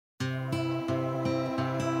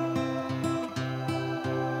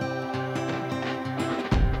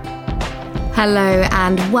Hello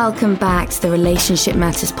and welcome back to the Relationship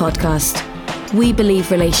Matters podcast. We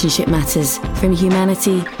believe relationship matters from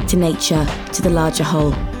humanity to nature to the larger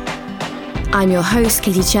whole. I'm your host,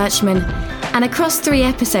 Katie Churchman, and across 3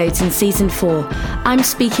 episodes in season 4, I'm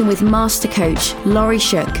speaking with master coach Laurie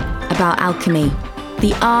Shook about Alchemy,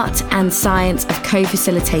 the art and science of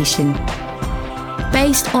co-facilitation.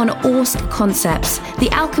 Based on Orsk concepts, the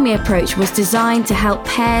Alchemy approach was designed to help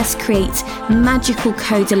pairs create magical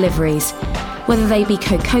co-deliveries, whether they be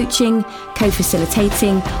co-coaching,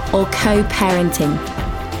 co-facilitating, or co-parenting.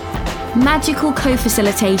 Magical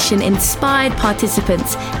co-facilitation inspired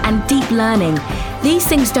participants and deep learning. These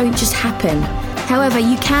things don't just happen. However,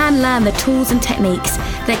 you can learn the tools and techniques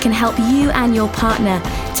that can help you and your partner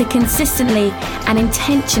to consistently and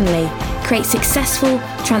intentionally create successful,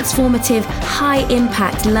 transformative,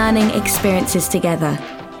 high-impact learning experiences together.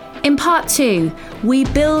 In part 2, we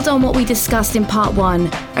build on what we discussed in part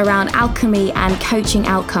 1 around alchemy and coaching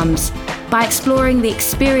outcomes by exploring the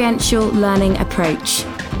experiential learning approach.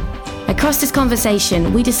 Across this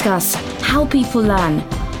conversation, we discuss how people learn,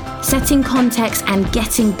 setting context and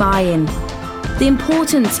getting buy-in, the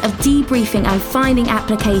importance of debriefing and finding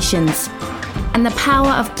applications, and the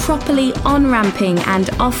power of properly on-ramping and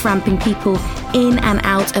off-ramping people in and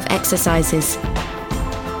out of exercises.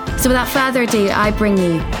 So without further ado, I bring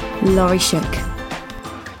you Laurie Shook.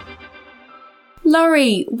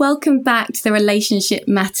 Laurie, welcome back to the Relationship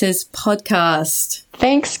Matters podcast.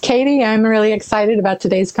 Thanks, Katie. I'm really excited about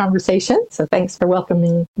today's conversation. So thanks for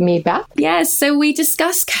welcoming me back. Yes, so we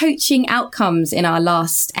discussed coaching outcomes in our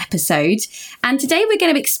last episode. And today we're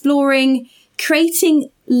going to be exploring creating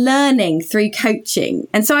learning through coaching.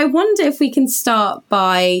 And so I wonder if we can start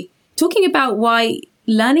by talking about why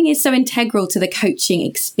learning is so integral to the coaching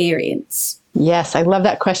experience. Yes, I love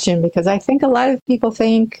that question because I think a lot of people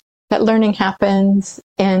think that learning happens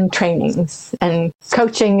in trainings and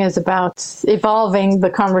coaching is about evolving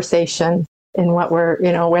the conversation in what we're,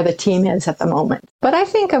 where the team is at the moment. But I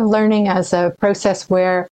think of learning as a process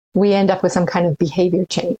where we end up with some kind of behavior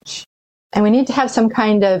change. And we need to have some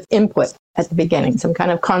kind of input at the beginning, some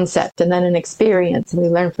kind of concept, and then an experience. And we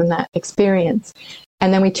learn from that experience.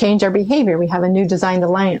 And then we change our behavior. We have a new designed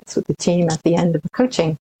alliance with the team at the end of the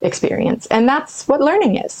coaching experience. And that's what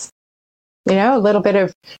learning is. A little bit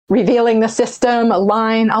of revealing the system,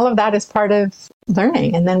 align, all of that is part of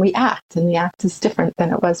learning. And then we act, and the act is different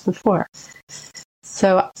than it was before.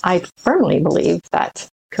 So I firmly believe that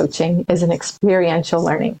coaching is an experiential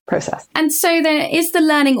learning process. And so then is the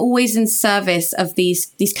learning always in service of these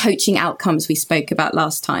coaching outcomes we spoke about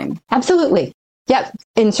last time? Absolutely. Yep.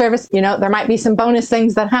 In service, there might be some bonus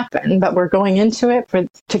things that happen, but we're going into it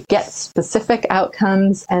to get specific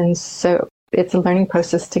outcomes. And so it's a learning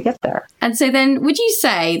process to get there. And so then would you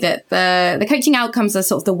say that the coaching outcomes are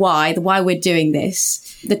sort of the why we're doing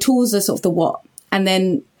this, the tools are sort of the what, and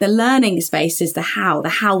then the learning space is the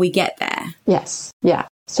how we get there? Yes. Yeah.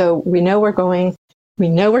 So we know we're going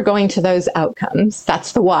to those outcomes.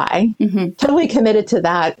 That's the why. Mm-hmm. Totally committed to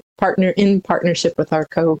that, in partnership with our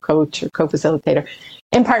co-coach or co-facilitator,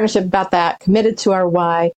 in partnership about that, committed to our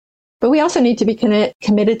why. But we also need to be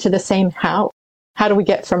committed to the same how. How do we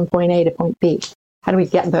get from point A to point B? How do we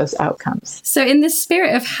get those outcomes? So in the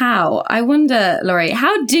spirit of how, I wonder, Laurie,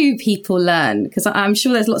 how do people learn? Because I'm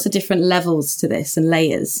sure there's lots of different levels to this and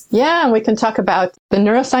layers. Yeah, and we can talk about the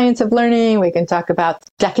neuroscience of learning. We can talk about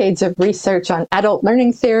decades of research on adult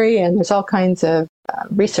learning theory, and there's all kinds of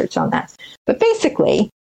research on that. But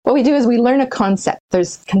basically, what we do is we learn a concept.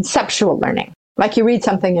 There's conceptual learning. Like you read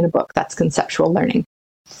something in a book, that's conceptual learning.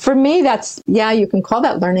 For me, you can call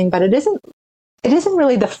that learning, but it isn't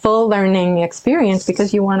really the full learning experience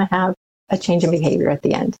because you want to have a change in behavior at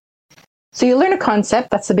the end. So you learn a concept,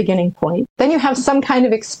 that's the beginning point. Then you have some kind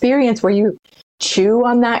of experience where you chew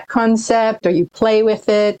on that concept or you play with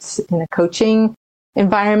it in a coaching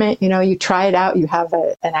environment. You try it out, you have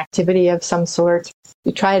an activity of some sort,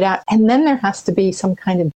 you try it out, and then there has to be some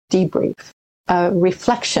kind of debrief,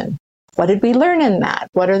 reflection. What did we learn in that?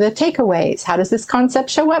 What are the takeaways? How does this concept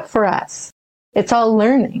show up for us? It's all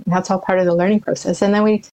learning. That's all part of the learning process. And then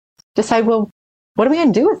we decide, well, what are we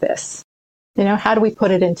going to do with this? How do we put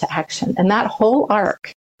it into action? And that whole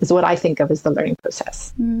arc is what I think of as the learning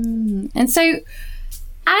process. And so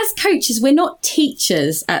as coaches, we're not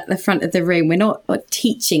teachers at the front of the room. We're not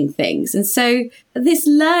teaching things. And so this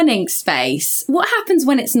learning space, what happens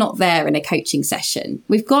when it's not there in a coaching session?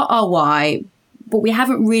 We've got our why, but we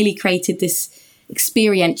haven't really created this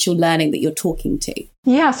experiential learning that you're talking to.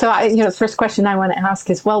 Yeah. So the first question I want to ask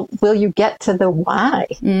is, well, will you get to the why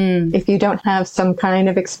if you don't have some kind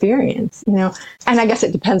of experience, And I guess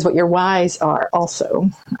it depends what your whys are also.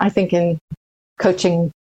 I think in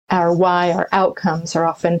coaching our why, our outcomes are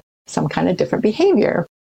often some kind of different behavior.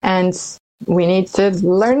 And we need to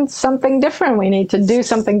learn something different. We need to do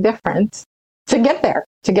something different to get there,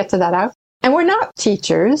 to get to that out. And we're not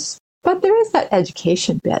teachers, but there is that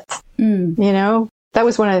education bit. You know, that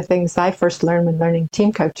was one of the things I first learned when learning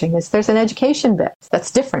team coaching is there's an education bit that's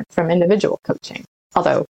different from individual coaching.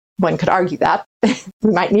 Although one could argue that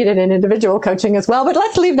we might need it in individual coaching as well, but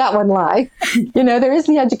let's leave that one lie. You know, there is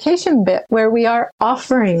the education bit where we are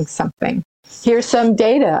offering something. Here's some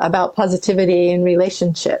data about positivity in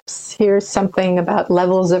relationships. Here's something about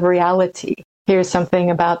levels of reality. Here's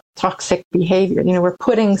something about toxic behavior. You know, we're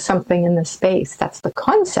putting something in the space. That's the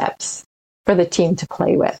concepts for the team to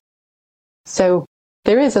play with. So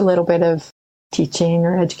there is a little bit of teaching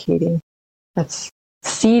or educating that's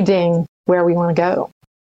seeding where we want to go.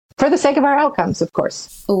 For the sake of our outcomes, of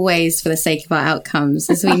course. Always for the sake of our outcomes,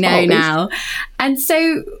 as we know now. And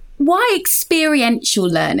so why experiential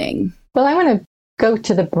learning? Well, I want to go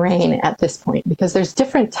to the brain at this point because there's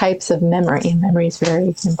different types of memory, and memory is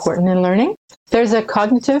very important in learning. There's a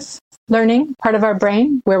cognitive learning part of our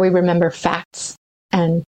brain where we remember facts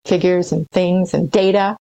and figures and things and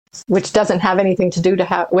data, which doesn't have anything to do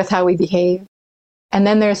with how we behave. And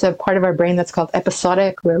then there's a part of our brain that's called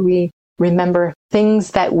episodic, where we remember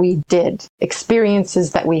things that we did,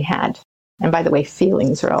 experiences that we had. And by the way,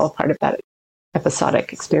 feelings are all part of that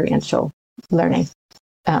episodic experiential learning.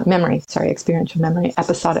 Experiential memory,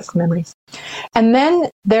 episodic memory. And then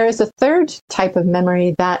there is a third type of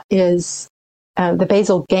memory that is the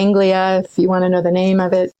basal ganglia, if you want to know the name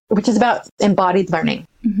of it, which is about embodied learning.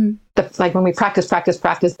 Like when we practice,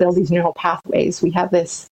 build these neural pathways, we have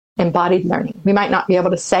this embodied learning. We might not be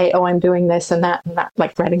able to say, oh, I'm doing this and that,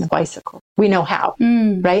 like riding a bicycle. We know how,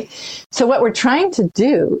 right? So what we're trying to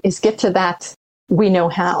do is get to that, we know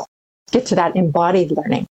how, get to that embodied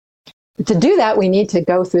learning. To do that, we need to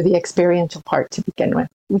go through the experiential part to begin with.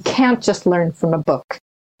 We can't just learn from a book.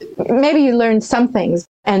 Maybe you learn some things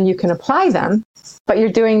and you can apply them, but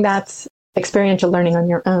you're doing that experiential learning on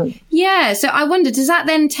your own. Yeah. So I wonder, does that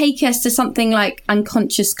then take us to something like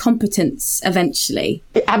unconscious competence eventually?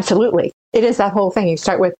 Absolutely. It is that whole thing. You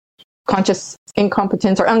start with conscious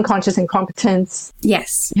incompetence or unconscious incompetence.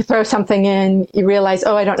 Yes. You throw something in, you realize,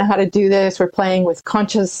 oh, I don't know how to do this. We're playing with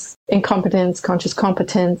conscious incompetence, conscious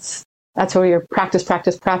competence. That's where you're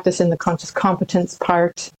practice in the conscious competence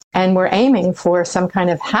part. And we're aiming for some kind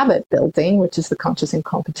of habit building, which is the conscious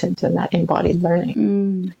incompetent and that embodied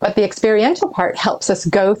learning. But the experiential part helps us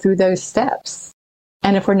go through those steps.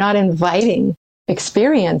 And if we're not inviting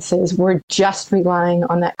experiences, we're just relying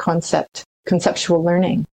on that conceptual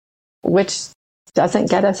learning, which doesn't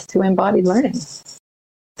get us to embodied learning,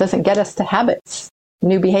 doesn't get us to habits,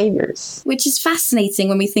 new behaviors. Which is fascinating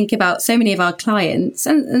when we think about so many of our clients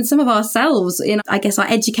and some of ourselves. In, I guess, our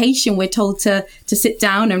education, we're told to sit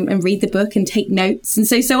down and read the book and take notes. And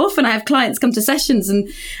so often I have clients come to sessions and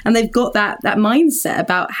they've got that mindset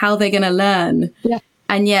about how they're going to learn. Yeah.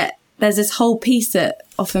 And yet there's this whole piece that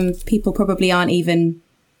often people probably aren't even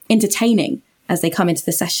entertaining as they come into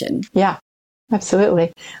the session. Yeah.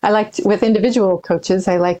 Absolutely. With individual coaches,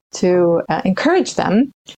 I like to encourage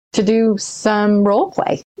them to do some role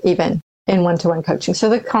play, even in one-to-one coaching. So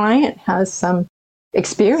the client has some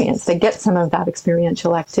experience. They get some of that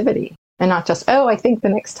experiential activity and not just, oh, I think the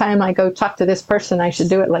next time I go talk to this person, I should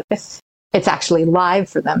do it like this. It's actually live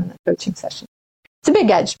for them in the coaching session. It's a big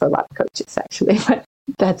edge for a lot of coaches, actually, but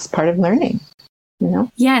that's part of learning, you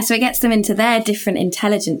know? Yeah. So it gets them into their different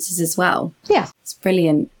intelligences as well. Yeah. It's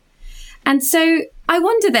brilliant. And so I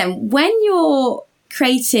wonder then, when you're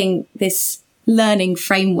creating this learning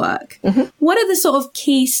framework, what are the sort of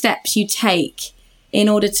key steps you take in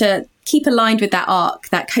order to keep aligned with that arc,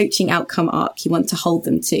 that coaching outcome arc you want to hold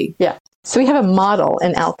them to? Yeah. So we have a model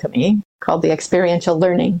in Alchemy called the experiential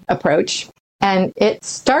learning approach, and it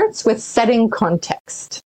starts with setting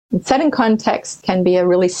context. And setting context can be a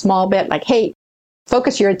really small bit like, hey,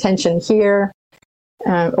 focus your attention here.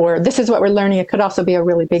 Or this is what we're learning. It could also be a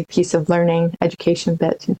really big piece of learning, education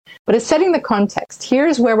bit. But it's setting the context.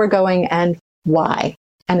 Here's where we're going and why.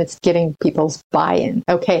 And it's getting people's buy-in.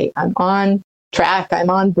 Okay, I'm on track. I'm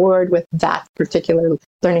on board with that particular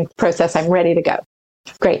learning process. I'm ready to go.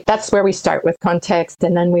 Great. That's where we start with context.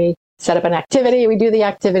 And then we set up an activity. We do the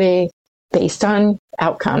activity based on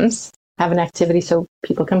outcomes, have an activity so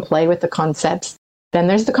people can play with the concepts. Then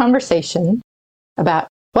there's the conversation about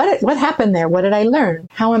what happened there? What did I learn?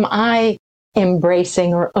 How am I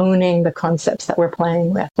embracing or owning the concepts that we're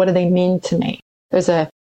playing with? What do they mean to me? There's a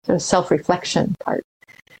self-reflection part.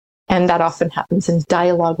 And that often happens in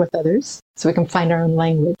dialogue with others, so we can find our own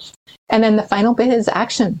language. And then the final bit is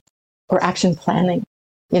action. or action planning.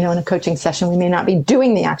 In a coaching session, we may not be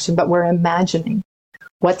doing the action, but we're imagining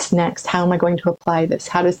what's next. How am I going to apply this?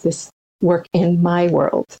 How does this work in my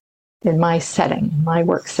world, in my setting, my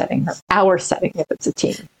work setting, or our setting if it's a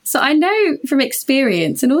team? So I know from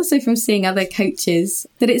experience and also from seeing other coaches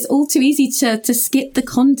that it's all too easy to skip the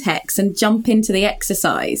context and jump into the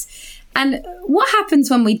exercise. And what happens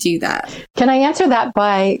when we do that? Can I answer that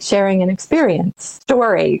by sharing an experience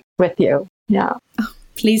story with you? Yeah. Oh,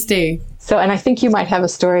 please do. So, and I think you might have a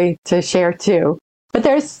story to share too. But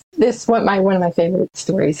there's this one of my favorite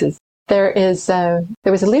stories is there was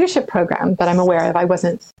a leadership program that I'm aware of. I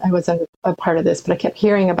wasn't a part of this, but I kept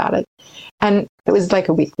hearing about it. And it was like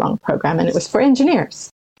a week-long program, and it was for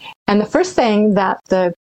engineers. And the first thing that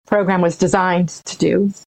the program was designed to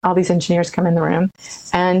do, all these engineers come in the room,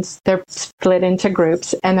 and they're split into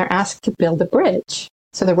groups, and they're asked to build a bridge.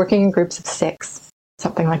 So they're working in groups of 6.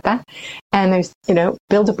 Something like that. And there's,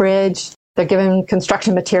 build a bridge. They're given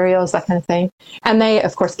construction materials, that kind of thing. And they,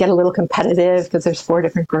 of course, get a little competitive because there's 4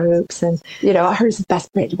 different groups and, who's the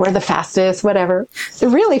best bridge? We're the fastest, whatever. They're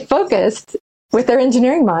really focused with their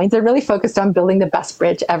engineering minds. They're really focused on building the best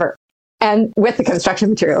bridge ever. And with the construction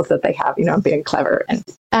materials that they have, being clever.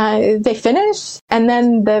 And they finish. And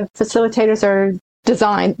then the facilitators are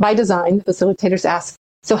by design, the facilitators ask,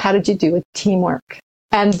 so how did you do with teamwork?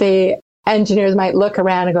 And the engineers might look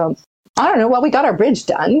around and go, I don't know, well, we got our bridge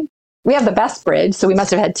done. We have the best bridge, so we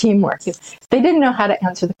must have had teamwork. They didn't know how to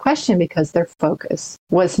answer the question because their focus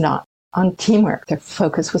was not on teamwork. Their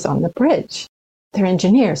focus was on the bridge. They're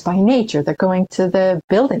engineers by nature. They're going to the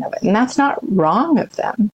building of it. And that's not wrong of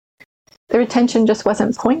them. Their attention just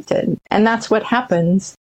wasn't pointed. And that's what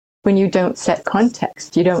happens when you don't set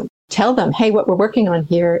context. You don't tell them, hey, what we're working on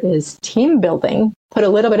here is team building. Put a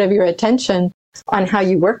little bit of your attention on how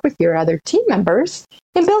you work with your other team members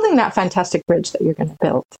in building that fantastic bridge that you're going to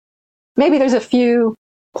build. Maybe there's a few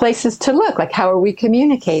places to look, like how are we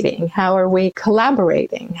communicating? How are we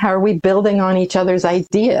collaborating? How are we building on each other's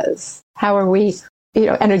ideas? How are we,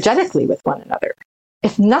 energetically with one another?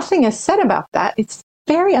 If nothing is said about that, it's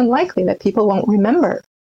very unlikely that people won't remember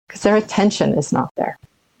because their attention is not there.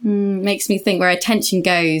 Makes me think where attention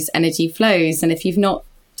goes, energy flows. And if you've not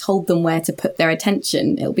told them where to put their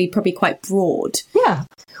attention, it'll be probably quite broad. Yeah.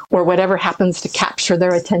 Or whatever happens to capture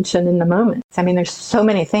their attention in the moment. I mean, there's so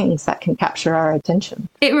many things that can capture our attention.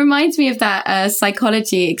 It reminds me of that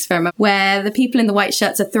psychology experiment where the people in the white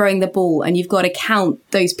shirts are throwing the ball and you've got to count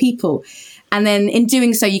those people. And then in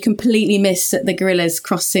doing so, you completely miss the gorillas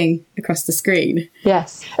crossing across the screen.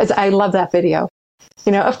 Yes. I love that video.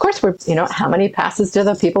 Of course, how many passes do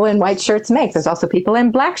the people in white shirts make? There's also people in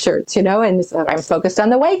black shirts, and so I'm focused on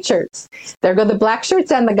the white shirts. There go the black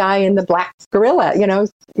shirts and the guy in the black gorilla,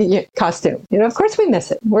 costume. Of course we miss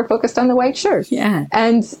it. We're focused on the white shirt. Yeah.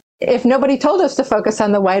 And if nobody told us to focus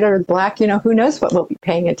on the white or the black, who knows what we'll be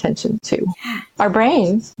paying attention to. Our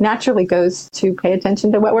brain naturally goes to pay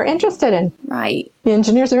attention to what we're interested in. Right. The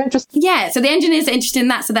engineers are interested. Yeah, so the engineers are interested in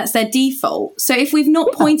that, so that's their default. So if we've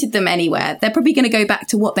not pointed them anywhere, they're probably going to go back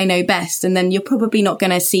to what they know best, and then you're probably not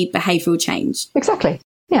going to see behavioural change. Exactly.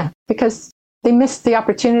 Yeah, because they missed the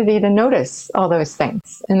opportunity to notice all those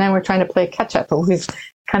things. And then we're trying to play catch up, but we've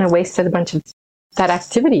kind of wasted a bunch of that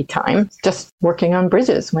activity time just working on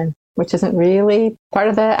bridges which isn't really part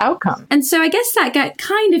of the outcome. And so I guess that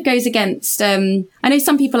kind of goes against, I know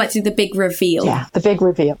some people like to do the big reveal. Yeah, the big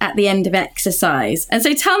reveal. At the end of exercise. And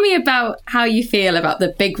so tell me about how you feel about the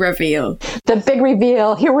big reveal. The big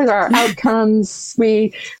reveal, here were our outcomes.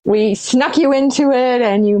 We snuck you into it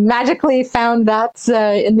and you magically found that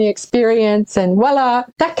in the experience and voila.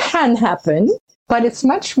 That can happen, but it's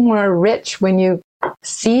much more rich when you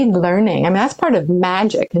seed learning. I mean, that's part of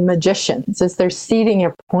magic and magicians is they're seeding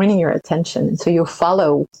or pointing your attention. And so you'll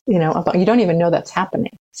follow, you don't even know that's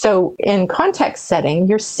happening. So in context setting,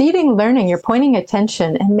 you're seeding learning, you're pointing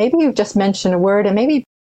attention, and maybe you've just mentioned a word and maybe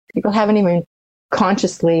people haven't even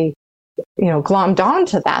consciously, glommed on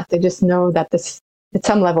to that. They just know that this, at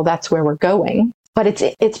some level, that's where we're going, but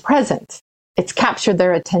it's present. It's captured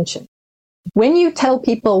their attention. When you tell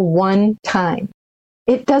people one time,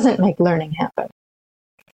 it doesn't make learning happen.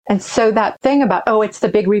 And so that thing about, it's the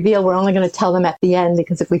big reveal, we're only going to tell them at the end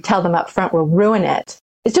because if we tell them up front, we'll ruin it.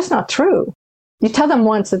 It's just not true. You tell them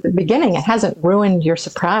once at the beginning, it hasn't ruined your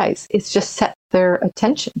surprise. It's just set their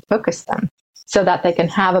attention, focus them so that they can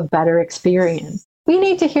have a better experience. We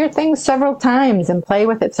need to hear things several times and play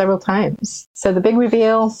with it several times. So the big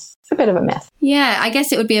reveal, it's a bit of a myth. Yeah, I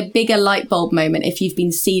guess it would be a bigger light bulb moment if you've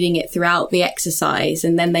been seeding it throughout the exercise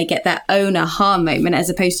and then they get their own aha moment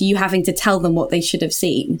as opposed to you having to tell them what they should have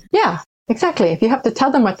seen. Yeah, exactly. If you have to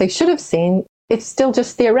tell them what they should have seen, it's still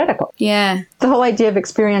just theoretical. Yeah. The whole idea of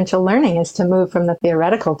experiential learning is to move from the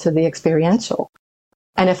theoretical to the experiential.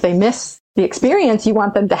 And if they miss the experience you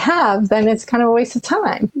want them to have, then it's kind of a waste of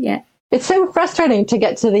time. Yeah. It's so frustrating to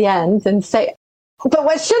get to the end and say, but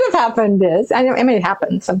what should have happened is, I mean, it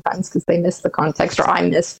happens sometimes because they miss the context or I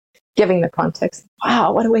miss giving the context.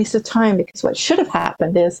 Wow, what a waste of time, because what should have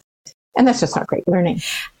happened is, and that's just not great learning.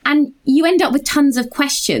 And you end up with tons of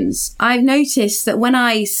questions. I've noticed that when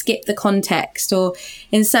I skip the context, or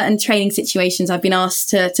in certain training situations, I've been asked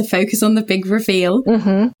to focus on the big reveal.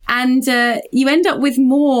 Mm-hmm. And you end up with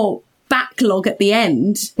more backlog at the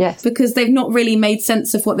end. Yes. Because they've not really made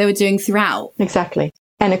sense of what they were doing throughout. Exactly.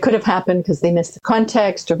 And it could have happened because they missed the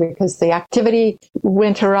context, or because the activity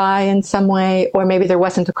went awry in some way, or maybe there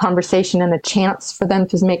wasn't a conversation and a chance for them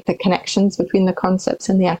to make the connections between the concepts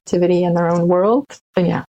and the activity and their own world. And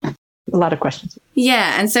yeah, a lot of questions.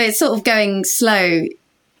 Yeah. And so it's sort of going slow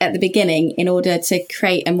at the beginning in order to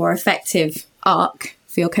create a more effective arc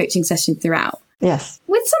for your coaching session throughout. Yes.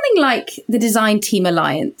 With something like the Design Team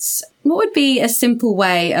Alliance, what would be a simple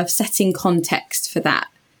way of setting context for that?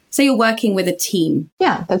 So you're working with a team.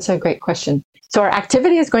 Yeah, that's a great question. So our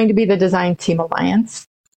activity is going to be the Design Team Alliance.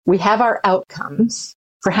 We have our outcomes.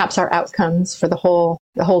 Perhaps our outcomes for the whole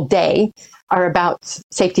day are about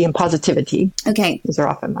safety and positivity. Okay. Those are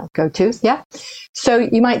often my go-tos. Yeah. So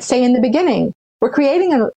you might say in the beginning, we're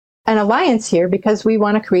creating an alliance here because we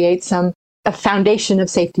want to create a foundation of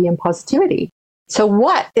safety and positivity. So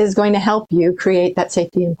what is going to help you create that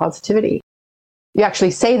safety and positivity? You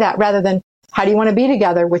actually say that rather than, how do you want to be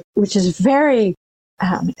together? Which is very,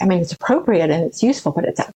 it's appropriate and it's useful, but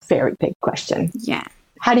it's a very big question. Yeah.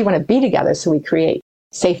 How do you want to be together so we create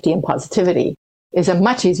safety and positivity is a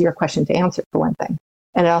much easier question to answer, for one thing.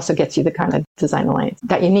 And it also gets you the kind of design alliance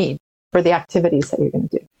that you need for the activities that you're going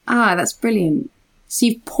to do. Ah, that's brilliant. So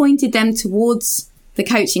you've pointed them towards the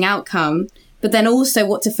coaching outcome, but then also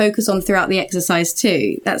what to focus on throughout the exercise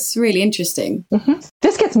too. That's really interesting. Mm-hmm.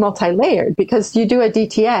 This gets multi-layered because you do a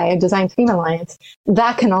DTA, a Design Team Alliance.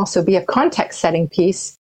 That can also be a context setting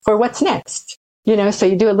piece for what's next. So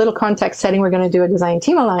you do a little context setting. We're going to do a Design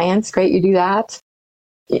Team Alliance. Great, you do that.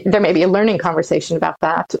 There may be a learning conversation about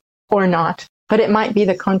that or not, but it might be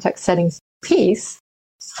the context settings piece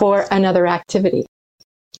for another activity.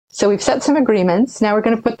 So we've set some agreements. Now we're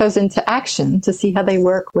going to put those into action to see how they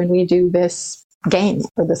work when we do this game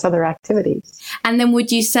or this other activity. And then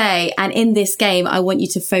would you say, and in this game, I want you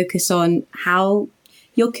to focus on how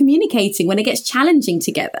you're communicating when it gets challenging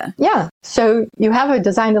together? Yeah. So you have a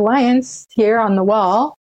designed alliance here on the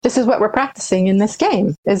wall. This is what we're practicing in this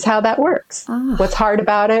game, is how that works. What's hard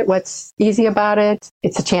about it? What's easy about it?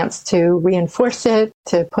 It's a chance to reinforce it,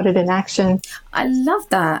 to put it in action. I love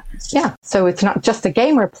that. Yeah. So it's not just a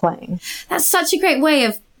game we're playing. That's such a great way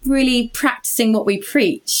of really practicing what we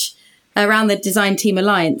preach around the Design Team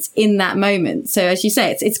Alliance in that moment. So as you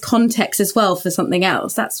say, it's context as well for something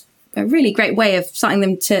else. That's a really great way of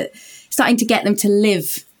starting to get them to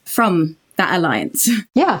live from that alliance.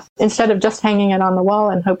 Yeah. Instead of just hanging it on the wall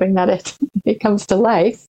and hoping that it comes to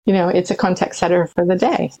life, it's a context setter for the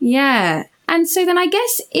day. Yeah. And so then I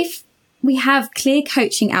guess if we have clear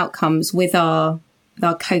coaching outcomes with our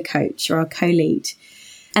co-coach or our co-lead,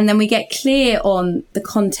 and then we get clear on the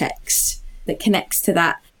context that connects to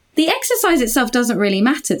that, the exercise itself doesn't really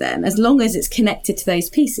matter then, as long as it's connected to those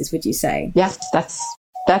pieces, would you say? Yes,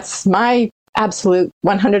 that's my absolute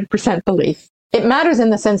 100% belief. It matters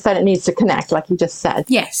in the sense that it needs to connect, like you just said.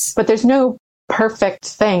 Yes. But there's no perfect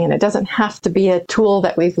thing, and it doesn't have to be a tool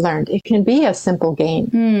that we've learned. It can be a simple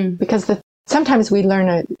game because sometimes we learn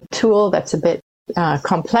a tool that's a bit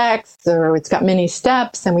complex, or it's got many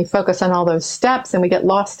steps, and we focus on all those steps and we get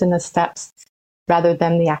lost in the steps rather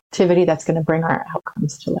than the activity that's going to bring our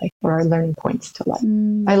outcomes to life or our learning points to life.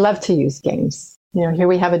 I love to use games. Here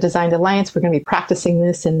we have a designed alliance. We're going to be practicing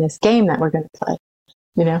this in this game that we're going to play.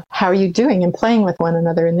 How are you doing in playing with one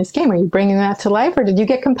another in this game? Are you bringing that to life, or did you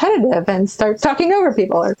get competitive and start talking over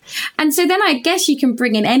people? And so then I guess you can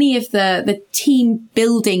bring in any of the team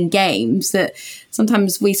building games that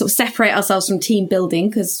sometimes we sort of separate ourselves from team building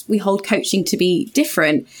because we hold coaching to be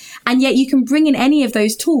different. And yet you can bring in any of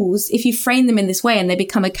those tools if you frame them in this way and they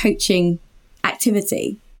become a coaching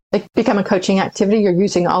activity. They become a coaching activity. You're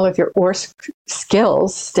using all of your ORSC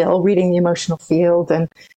skills still, reading the emotional field and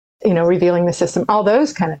revealing the system, all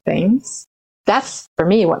those kind of things. That's, for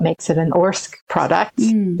me, what makes it an ORSC product,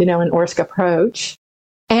 an ORSC approach.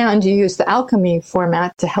 And you use the Alchemy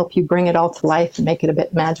format to help you bring it all to life and make it a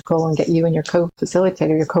bit magical and get you and your co-facilitator,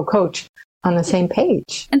 your co-coach on the same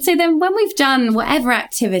page. And so then when we've done whatever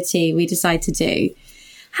activity we decide to do,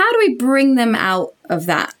 how do we bring them out of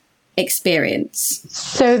that experience?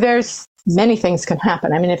 So there's many things can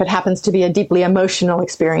happen. I mean, if it happens to be a deeply emotional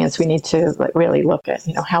experience, we need to really look at,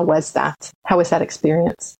 how was that? How was that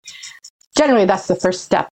experience? Generally, that's the first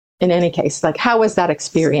step in any case. Like, how was that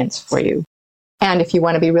experience for you? And if you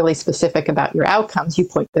want to be really specific about your outcomes, you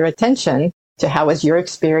point their attention to how was your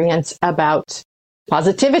experience about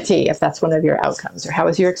positivity, if that's one of your outcomes, or how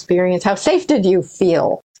was your experience? How safe did you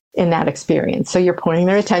feel in that experience? So you're pointing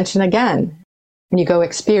their attention again. And you go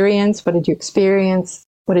experience. What did you experience?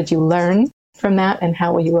 What did you learn from that? And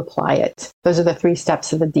how will you apply it? Those are the 3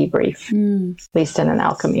 steps of the debrief, at least in an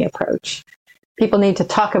alchemy approach. People need to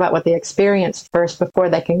talk about what they experienced first before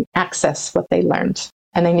they can access what they learned.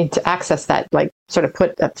 And they need to access that, sort of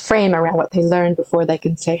put a frame around what they learned before they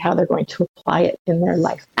can say how they're going to apply it in their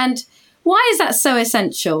life. And why is that so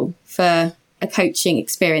essential for a coaching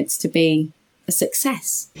experience to be a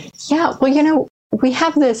success? Yeah, well, we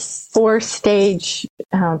have this 4-stage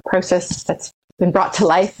process that's been brought to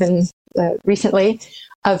life recently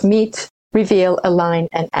of meet, reveal, align,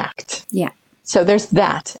 and act. Yeah. So there's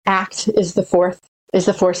that. Act is the fourth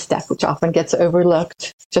step, which often gets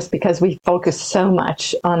overlooked just because we focus so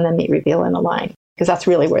much on the meet, reveal, and align, because that's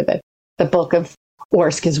really where the bulk of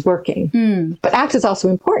ORSC is working. But act is also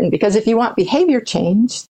important because if you want behavior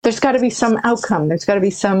change, there's got to be some outcome. There's got to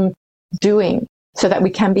be some doing so that we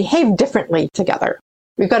can behave differently together.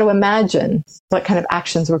 We've got to imagine what kind of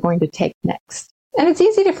actions we're going to take next. And it's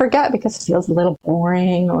easy to forget because it feels a little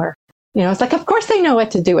boring or, it's like, of course they know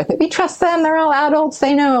what to do with it. We trust them. They're all adults.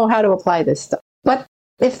 They know how to apply this stuff. But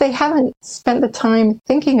if they haven't spent the time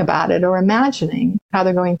thinking about it or imagining how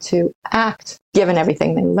they're going to act, given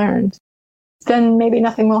everything they learned, then maybe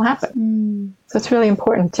nothing will happen. So it's really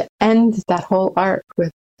important to end that whole arc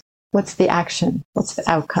with what's the action? What's the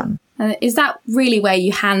outcome? Is that really where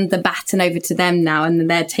you hand the baton over to them now and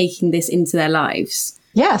they're taking this into their lives?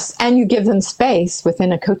 Yes. And you give them space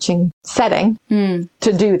within a coaching setting to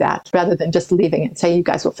do that rather than just leaving it and say, you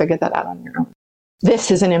guys will figure that out on your own.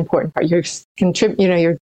 This is an important part.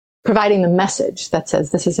 You're providing the message that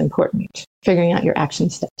says this is important. Figuring out your action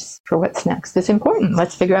steps for what's next is important.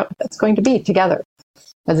 Let's figure out what that's going to be together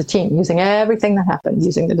as a team, using everything that happened,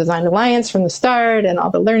 using the design alliance from the start and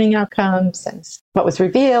all the learning outcomes and what was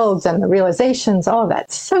revealed and the realizations, all of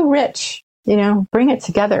that. So rich, bring it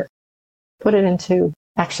together, put it into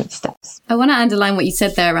action steps. I want to underline what you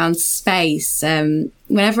said there around space.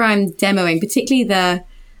 Whenever I'm demoing, particularly the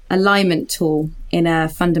alignment tool in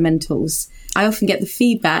fundamentals, I often get the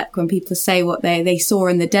feedback when people say what they saw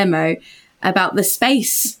in the demo about the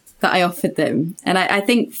space that I offered them. And I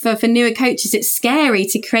think for newer coaches, it's scary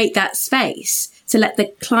to create that space, to let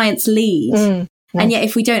the clients lead. And yet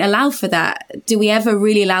if we don't allow for that, do we ever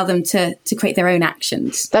really allow them to create their own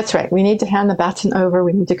actions? That's right. We need to hand the baton over.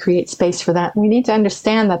 We need to create space for that. We need to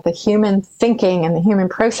understand that the human thinking and the human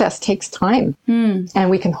process takes time. And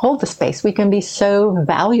we can hold the space. We can be so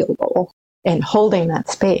valuable in holding that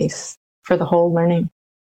space for the whole learning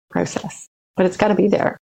process. But it's got to be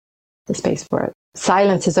there, the space for it.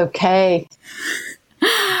 Silence is okay.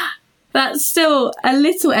 That's still a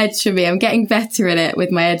little edge for me. I'm getting better at it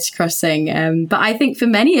with my edge crossing. But I think for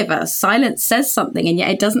many of us, silence says something, and yet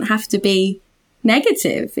it doesn't have to be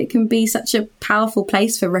negative. It can be such a powerful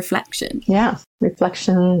place for reflection. Yeah,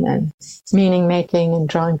 reflection and meaning making and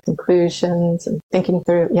drawing conclusions and thinking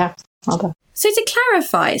through. Yeah, all that. So to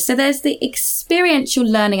clarify, so there's the experiential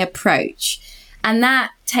learning approach, and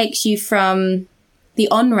that takes you from the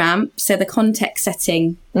on-ramp, so the context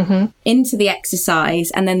setting, into the exercise,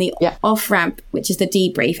 and then the off-ramp, which is the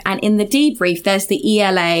debrief. And in the debrief, there's the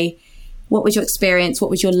ELA. What was your experience? What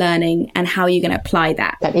was your learning? And how are you going to apply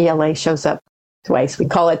that? That ELA shows up twice. We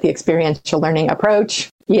call it the experiential learning approach,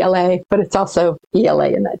 ELA, but it's also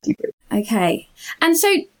ELA in that debrief. Okay. And so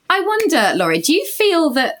I wonder, Laurie, do you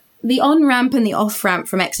feel that the on-ramp and the off-ramp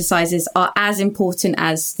from exercises are as important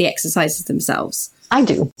as the exercises themselves? I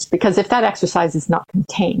do, because if that exercise is not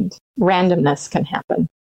contained, randomness can happen.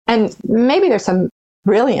 And maybe there's some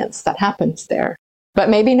brilliance that happens there, but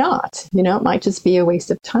maybe not. It might just be a waste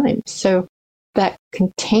of time. So that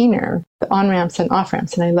container, the on-ramps and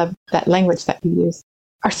off-ramps, and I love that language that you use,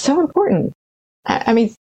 are so important. I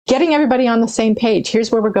mean, getting everybody on the same page. Here's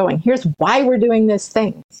where we're going. Here's why we're doing this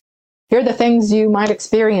thing. Here are the things you might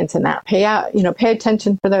experience in that. Pay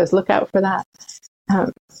attention for those. Look out for that.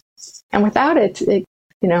 And without it,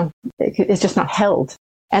 it's just not held.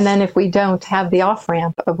 And then if we don't have the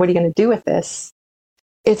off-ramp of what are you going to do with this,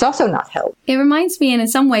 it's also not held. It reminds me in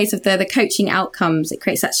some ways of the coaching outcomes. It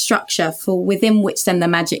creates that structure for within which then the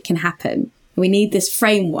magic can happen. We need this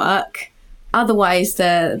framework. Otherwise,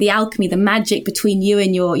 the alchemy, the magic between you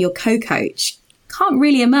and your co-coach can't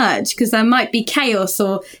really emerge because there might be chaos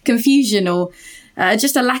or confusion or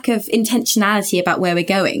just a lack of intentionality about where we're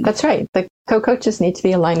going. That's right. The co-coaches need to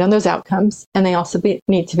be aligned on those outcomes, and they also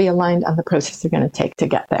need to be aligned on the process they're going to take to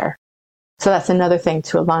get there. So that's another thing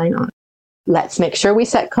to align on. Let's make sure we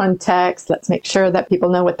set context. Let's make sure that people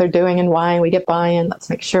know what they're doing and why, and we get buy-in. Let's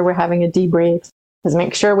make sure we're having a debrief. Let's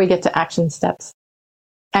make sure we get to action steps.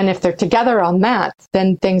 And if they're together on that,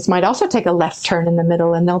 then things might also take a left turn in the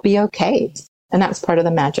middle and they'll be okay. And that's part of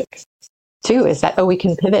the magic too, is that, we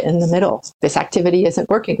can pivot in the middle. This activity isn't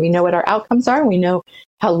working. We know what our outcomes are. We know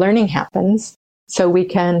how learning happens. So we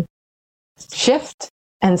can shift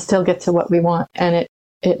and still get to what we want. And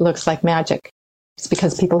it looks like magic. It's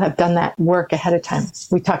because people have done that work ahead of time.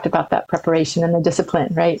 We talked about that preparation and the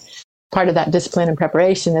discipline, right? Part of that discipline and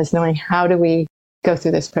preparation is knowing how do we go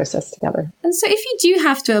through this process together. And so if you do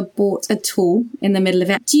have to abort a tool in the middle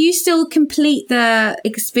of it, do you still complete the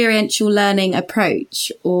experiential learning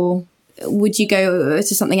approach, or would you go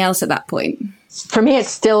to something else at that point? For me,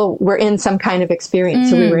 it's still, we're in some kind of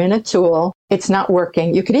experience. So we were in a tool. It's not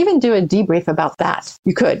working. You could even do a debrief about that.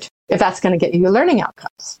 You could, if that's going to get you learning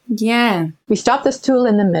outcomes. Yeah. We stop this tool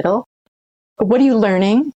in the middle. What are you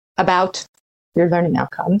learning about your learning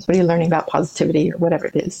outcomes? What are you learning about positivity or whatever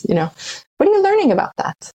it is? What are you learning about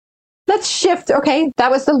that? Let's shift. Okay,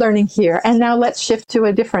 that was the learning here. And now let's shift to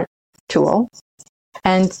a different tool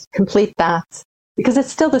and complete that, because it's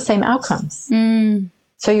still the same outcomes.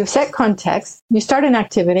 So you've set context, you start an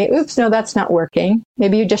activity. Oops, no, that's not working.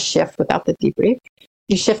 Maybe you just shift without the debrief.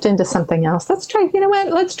 You shift into something else. Let's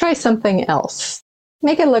try something else.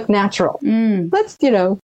 Make it look natural. Let's,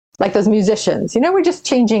 like those musicians, we're just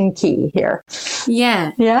changing key here.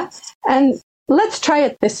 Yeah. Yeah. And let's try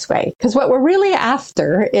it this way, because what we're really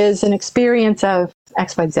after is an experience of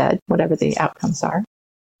X, Y, Z, whatever the outcomes are.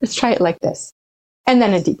 Let's try it like this. And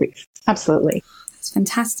then a debrief. Absolutely. That's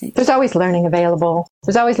fantastic. There's always learning available.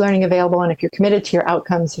 And if you're committed to your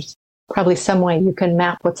outcomes, there's probably some way you can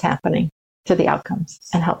map what's happening to the outcomes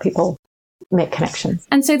and help people make connections.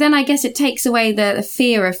 And so then I guess it takes away the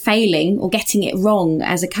fear of failing or getting it wrong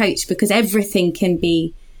as a coach, because everything can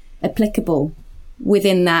be applicable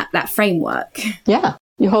within that framework. Yeah.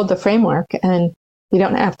 You hold the framework and you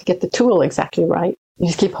don't have to get the tool exactly right. You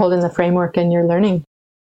just keep holding the framework and your learning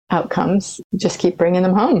outcomes. Just keep bringing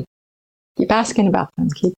them home. Keep asking about them.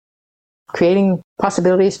 Keep creating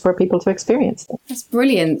possibilities for people to experience them. That's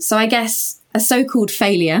brilliant. So I guess a so-called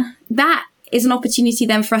failure, that is an opportunity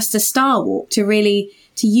then for us to star walk,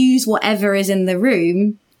 to use whatever is in the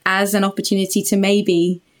room as an opportunity to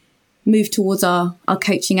maybe move towards our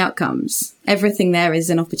coaching outcomes. Everything there is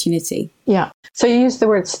an opportunity. Yeah. So you use the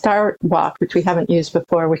word star walk, which we haven't used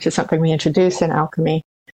before, which is something we introduce in Alchemy,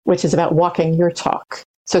 which is about walking your talk.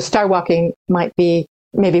 So star walking might be,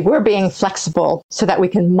 maybe we're being flexible so that we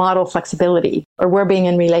can model flexibility, or we're being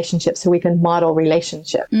in relationship so we can model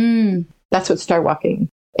relationship. That's what star walking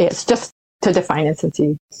is, just to define it, since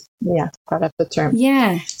you brought up the term.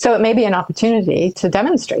 Yeah. So it may be an opportunity to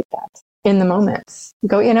demonstrate that in the moment.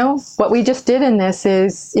 Go, what we just did in this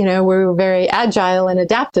is, we were very agile and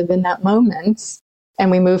adaptive in that moment.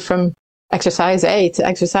 And we moved from exercise A to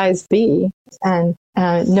exercise B, and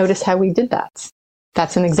notice how we did that.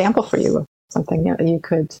 That's an example for you of something that you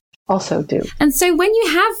could also do. And so when you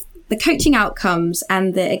have the coaching outcomes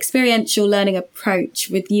and the experiential learning approach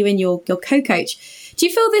with you and your co-coach, do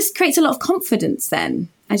you feel this creates a lot of confidence then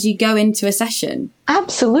as you go into a session?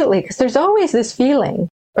 Absolutely, because there's always this feeling,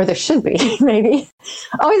 or there should be maybe,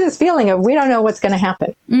 always this feeling of we don't know what's going to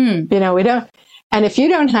happen. We don't. And if you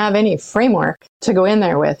don't have any framework to go in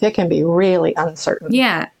there with, it can be really uncertain.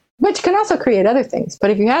 Yeah. Which can also create other things.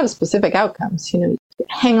 But if you have specific outcomes,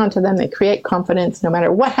 hang on to them. They create confidence. No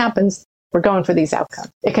matter what happens, we're going for these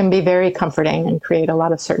outcomes. It can be very comforting and create a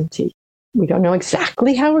lot of certainty. We don't know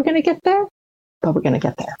exactly how we're going to get there, but we're going to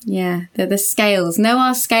get there. Yeah. They're the scales. Know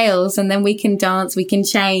our scales, and then we can dance, we can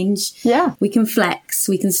change. Yeah. We can flex,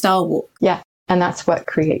 we can star walk. Yeah. And that's what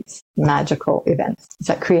creates magical events. It's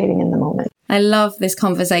that creating in the moment. I love this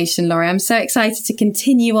conversation, Laurie. I'm so excited to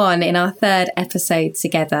continue on in our third episode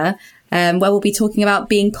together, where we'll be talking about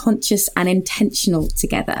being conscious and intentional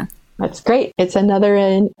together. That's great. It's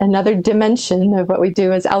another dimension of what we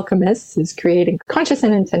do as alchemists, is creating conscious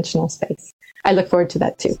and intentional space. I look forward to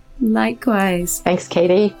that too. Likewise. Thanks,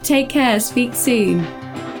 Katie. Take care. Speak soon.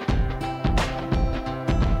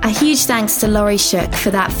 A huge thanks to Laurie Shook for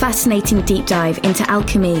that fascinating deep dive into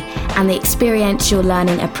alchemy and the experiential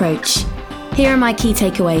learning approach. Here are my key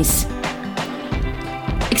takeaways.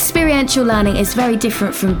 Experiential learning is very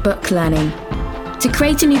different from book learning. To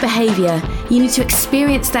create a new behaviour, you need to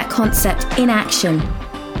experience that concept in action.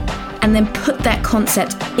 and then put that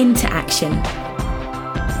concept into action.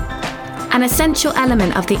 An essential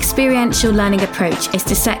element of the experiential learning approach is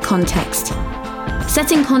to set context.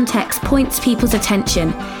 Setting context points people's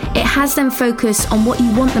attention. It has them focus on what you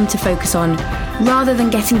want them to focus on, rather than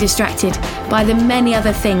getting distracted by the many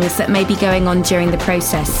other things that may be going on during the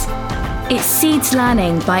process. It seeds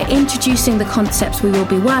learning by introducing the concepts we will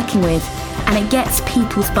be working with, and it gets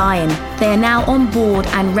people's buy-in. They are now on board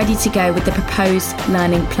and ready to go with the proposed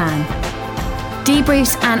learning plan.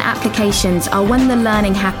 Debriefs and applications are when the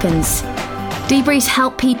learning happens. Debriefs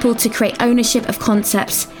help people to create ownership of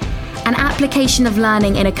concepts. An application of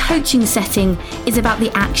learning in a coaching setting is about the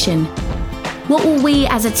action. What will we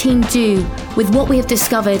as a team do with what we have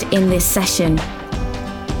discovered in this session?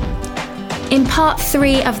 In part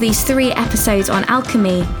 3 of these 3 episodes on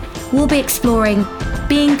Alchemy, we'll be exploring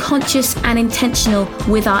being conscious and intentional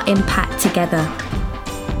with our impact together.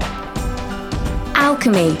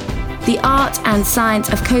 Alchemy, the art and science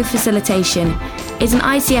of co-facilitation, is an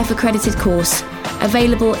ICF accredited course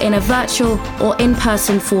available in a virtual or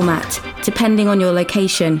in-person format, depending on your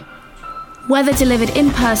location. Whether delivered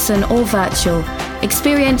in person or virtual,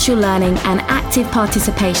 experiential learning and active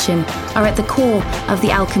participation are at the core of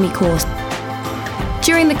the Alchemy course.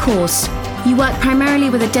 During the course, you work primarily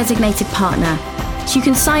with a designated partner, so you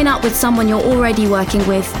can sign up with someone you're already working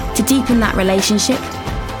with to deepen that relationship,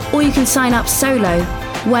 or you can sign up solo,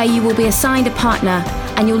 where you will be assigned a partner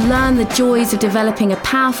and you'll learn the joys of developing a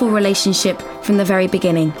powerful relationship from the very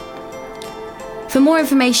beginning. For more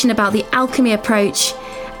information about the Alchemy approach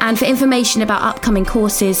and for information about upcoming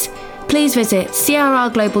courses, please visit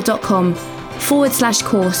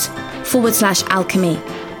crrglobal.com/course/alchemy.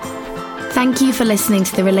 Thank you for listening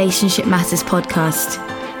to the Relationship Matters podcast.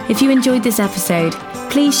 If you enjoyed this episode,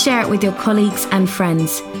 please share it with your colleagues and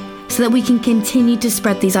friends so that we can continue to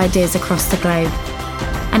spread these ideas across the globe.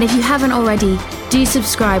 And if you haven't already, do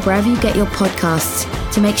subscribe wherever you get your podcasts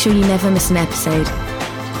to make sure you never miss an episode.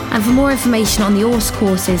 And for more information on the ORS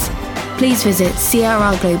courses, please visit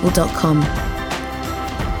crrglobal.com.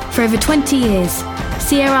 For over 20 years,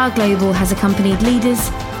 CRR Global has accompanied leaders,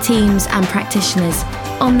 teams and practitioners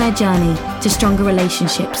on their journey to stronger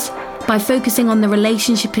relationships by focusing on the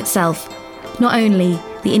relationship itself, not only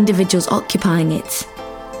the individuals occupying it.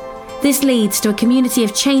 This leads to a community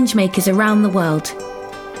of change makers around the world.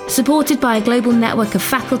 Supported by a global network of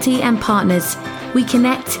faculty and partners, we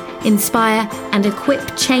connect, inspire and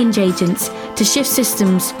equip change agents to shift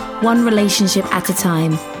systems one relationship at a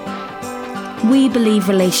time. We believe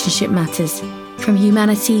relationship matters, from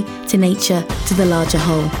humanity to nature to the larger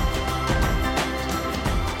whole.